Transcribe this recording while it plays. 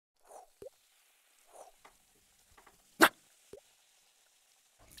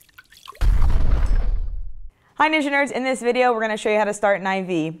Hi Ninja Nerds, in this video we're going to show you how to start an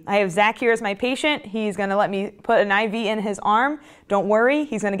IV. I have Zach here as my patient. He's going to let me put an IV in his arm. Don't worry,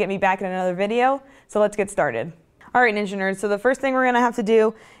 he's going to get me back in another video. So let's get started. Alright Ninja Nerds, so the first thing we're going to have to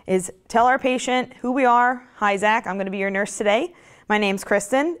do is tell our patient who we are. Hi Zach, I'm going to be your nurse today. My name's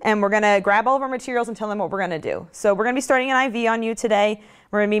Kristen, and we're going to grab all of our materials and tell them what we're going to do. So we're going to be starting an IV on you today.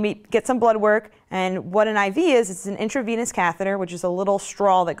 We're going to get some blood work, and what an IV is, it's an intravenous catheter, which is a little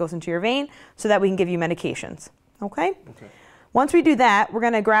straw that goes into your vein so that we can give you medications. Okay? Okay. Once we do that, we're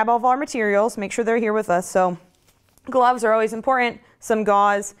going to grab all of our materials, make sure they're here with us. So gloves are always important, some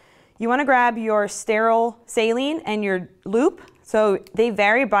gauze. You want to grab your sterile saline and your loop. So they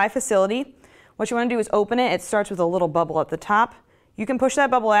vary by facility. What you want to do is open it. It starts with a little bubble at the top. You can push that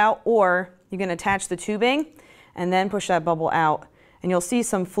bubble out, or you can attach the tubing and then push that bubble out. And you'll see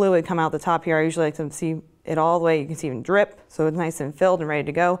some fluid come out the top here. I usually like to see it all the way. You can see even drip, so it's nice and filled and ready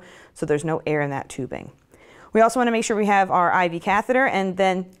to go, so there's no air in that tubing. We also want to make sure we have our IV catheter, and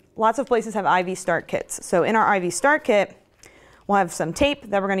then lots of places have IV start kits. So in our IV start kit, we'll have some tape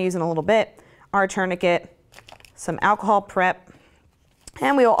that we're going to use in a little bit, our tourniquet, some alcohol prep,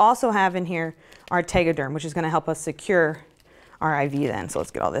 and we will also have in here our tegaderm, which is going to help us secure our IV then. So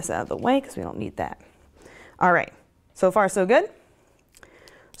let's get all this out of the way because we don't need that. All right, so far so good.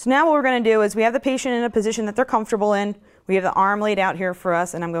 So now what we're going to do is we have the patient in a position that they're comfortable in. We have the arm laid out here for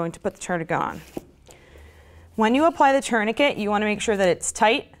us, and I'm going to put the tourniquet on. When you apply the tourniquet, you want to make sure that it's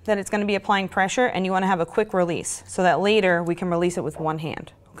tight, that it's going to be applying pressure, and you want to have a quick release so that later we can release it with one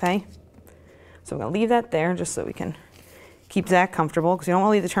hand, okay? So I'm going to leave that there just so we can keep Zach comfortable because you don't want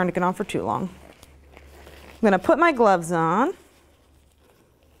to leave the tourniquet on for too long. I'm going to put my gloves on.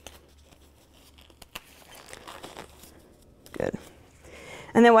 Good.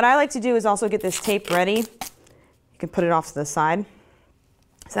 And then what I like to do is also get this tape ready. You can put it off to the side.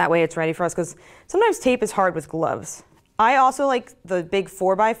 So that way it's ready for us, because sometimes tape is hard with gloves. I also like the big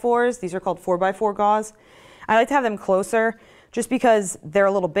 4x4s. These are called 4x4 gauze. I like to have them closer just because they're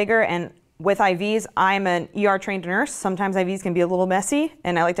a little bigger, and with IVs, I'm an ER trained nurse. Sometimes IVs can be a little messy,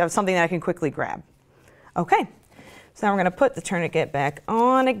 and I like to have something that I can quickly grab. Okay, so now we're going to put the tourniquet back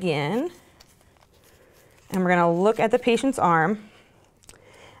on again, and we're going to look at the patient's arm.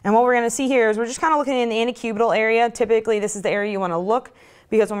 And what we're going to see here is we're just kind of looking in the antecubital area. Typically, this is the area you want to look,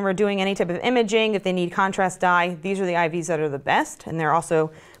 because when we're doing any type of imaging, if they need contrast dye, these are the IVs that are the best, and they're also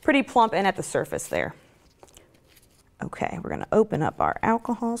pretty plump and at the surface there. Okay, we're going to open up our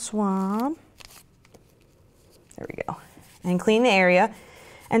alcohol swab. There we go. And clean the area.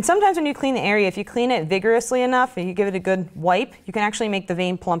 And sometimes when you clean the area, if you clean it vigorously enough and you give it a good wipe, you can actually make the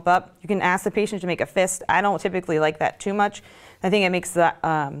vein plump up. You can ask the patient to make a fist. I don't typically like that too much. I think it makes the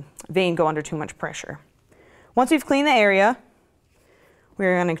vein go under too much pressure. Once we've cleaned the area,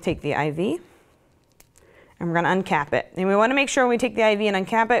 we're going to take the IV and we're going to uncap it. And we want to make sure when we take the IV and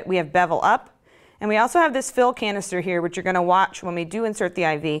uncap it, we have bevel up. And we also have this fill canister here, which you're going to watch when we do insert the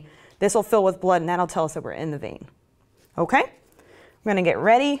IV. This will fill with blood, and that'll tell us that we're in the vein. Okay? We're going to get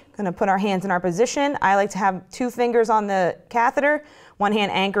ready. Going to put our hands in our position. I like to have 2 fingers on the catheter, one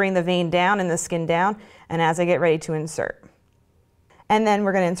hand anchoring the vein down and the skin down, and as I get ready to insert. And then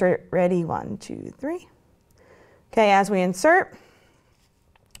we're going to insert. Ready? 1, 2, 3. Okay, as we insert,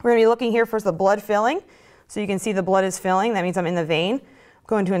 we're going to be looking here for the blood filling. So you can see the blood is filling. That means I'm in the vein. I'm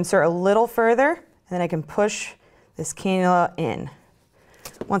going to insert a little further, and then I can push this cannula in.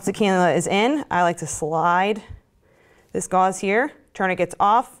 Once the cannula is in, I like to slide this gauze here. Tourniquet's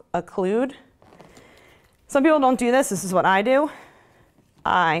off, occlude. Some people don't do this. This is what I do.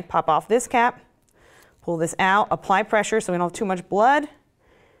 I pop off this cap, pull this out, apply pressure so we don't have too much blood,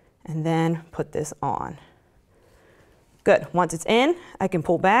 and then put this on. Good. Once it's in, I can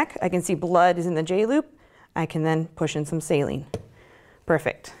pull back. I can see blood is in the J-loop. I can then push in some saline.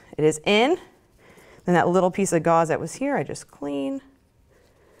 Perfect. It is in. Then that little piece of gauze that was here, I just clean.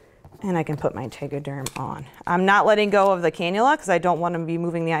 And I can put my tegaderm on. I'm not letting go of the cannula because I don't want to be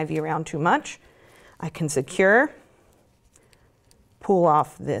moving the IV around too much. I can secure, pull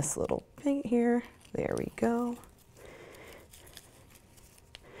off this little thing here. There we go.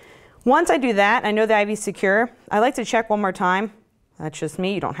 Once I do that, I know the IV is secure. I like to check one more time. That's just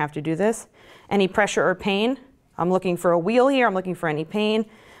me. You don't have to do this. Any pressure or pain. I'm looking for a wheal here. I'm looking for any pain.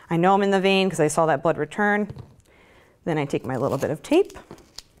 I know I'm in the vein because I saw that blood return. Then I take my little bit of tape.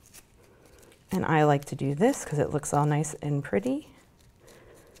 And I like to do this because it looks all nice and pretty.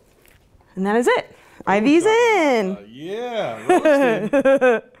 And that is it. IV's in.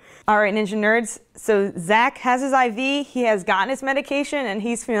 Yeah. All right, Ninja Nerds. So Zach has his IV. He has gotten his medication, and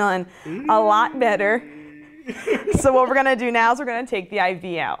he's feeling a lot better. So what we're gonna do now is we're gonna take the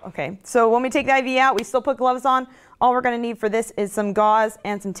IV out, okay? So when we take the IV out, we still put gloves on. All we're gonna need for this is some gauze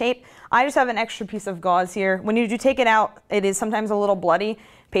and some tape. I just have an extra piece of gauze here. When you do take it out, it is sometimes a little bloody.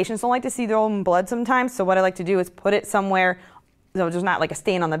 Patients don't like to see their own blood sometimes, so what I like to do is put it somewhere so there's not like a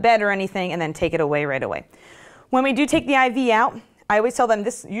stain on the bed or anything, and then take it away right away. When we do take the IV out, I always tell them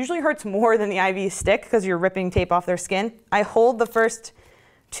this usually hurts more than the IV stick because you're ripping tape off their skin. I hold the first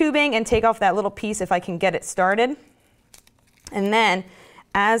tubing and take off that little piece if I can get it started. And then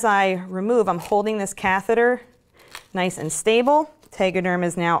as I remove, I'm holding this catheter nice and stable. Tegaderm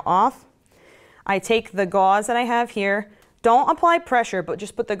is now off. I take the gauze that I have here. Don't apply pressure, but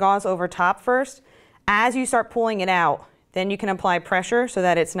just put the gauze over top first. As you start pulling it out, then you can apply pressure so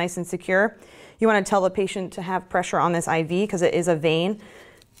that it's nice and secure. You want to tell the patient to have pressure on this IV because it is a vein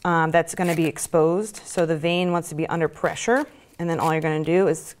that's going to be exposed. So the vein wants to be under pressure. And then all you're going to do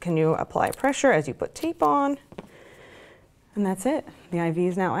is can you apply pressure as you put tape on. And that's it. The IV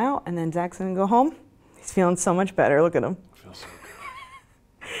is now out. And then Zach's going to go home. He's feeling so much better. Look at him. Feels so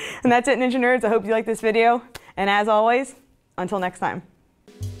good. And that's it, Ninja Nerds. I hope you like this video. And as always, until next time.